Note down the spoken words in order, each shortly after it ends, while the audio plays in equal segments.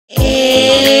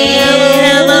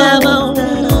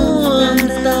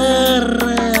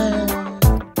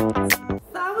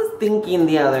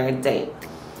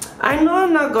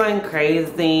not going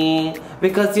crazy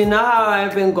because you know how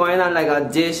I've been going on like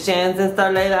auditions and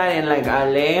stuff like that in like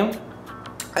LA.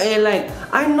 And like,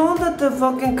 I know that the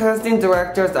fucking casting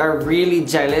directors are really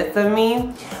jealous of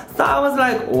me. So I was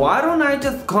like, why don't I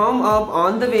just come up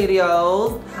on the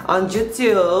videos on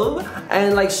YouTube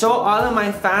and like show all of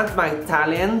my fans my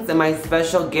talents and my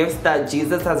special gifts that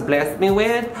Jesus has blessed me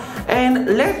with,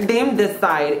 and let them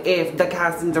decide if the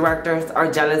casting directors are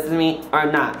jealous of me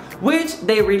or not, which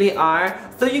they really are.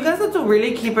 So you guys have to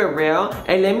really keep it real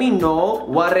and let me know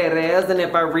what it is and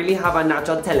if I really have a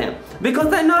natural talent,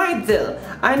 because I know I do.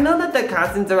 I know that the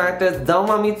casting directors don't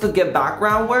want me to get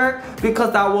background work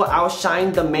because I will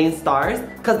outshine the main stars,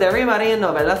 because everybody in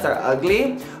novelas are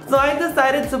ugly. So I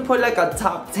decided to put like a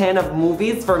top 10 of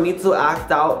movies for me to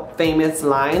act out famous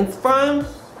lines from,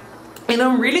 and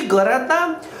I'm really good at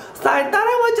them. So I thought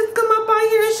I would just come up out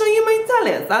here and show you my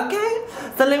talents, okay?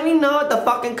 So let me know if the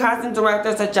fucking casting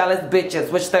directors are jealous bitches,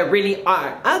 which they really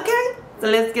are, okay? So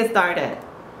let's get started.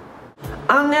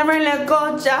 I'll never let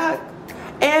go, Jack.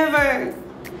 Ever.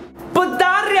 But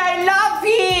Dari, I love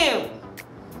him!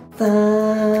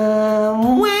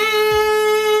 Somewhere.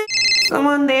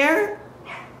 Someone there?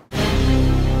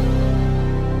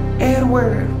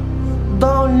 Edward,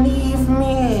 don't leave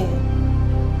me.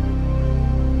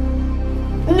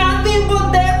 Nothing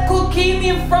but death could keep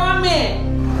me from it.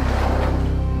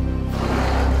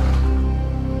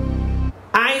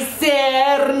 I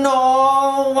said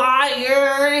no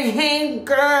wire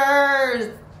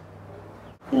hangers.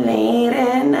 Late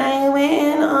at night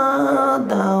when all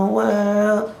the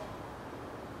world.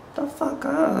 The fuck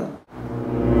up.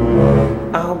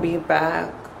 I'll be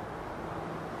back.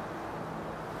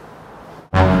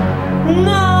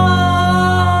 No!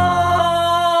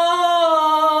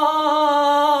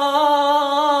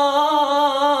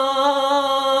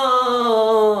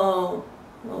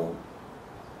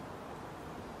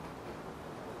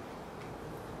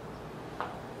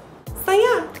 So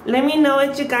yeah, let me know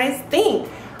what you guys think.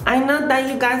 I know that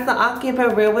you guys all keep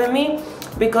it real with me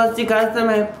because you guys are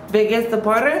my biggest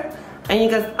supporter and you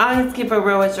guys always keep it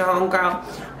real with your homegirl.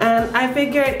 And I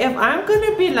figured if I'm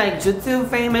gonna be like YouTube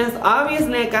famous,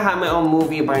 obviously I can have my own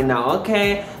movie by now,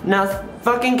 okay? Now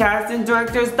fucking casting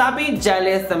directors, stop being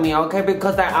jealous of me, okay?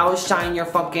 Because I outshine your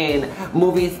fucking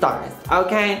movie stars,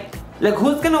 okay? Like,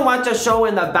 who's gonna watch a show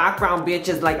in the background, bitch,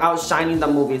 is like outshining the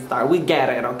movie star? We get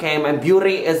it, okay? My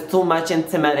beauty is too much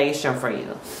intimidation for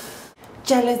you.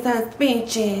 Jealous ass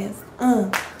bitches,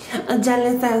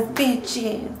 jealous ass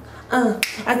bitches,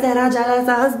 I said I jealous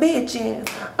ass bitches,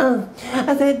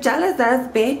 I said jealous ass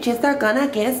bitches are gonna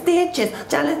get stitches,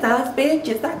 jealous ass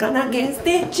bitches are gonna get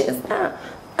stitches,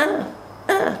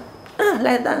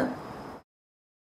 like that.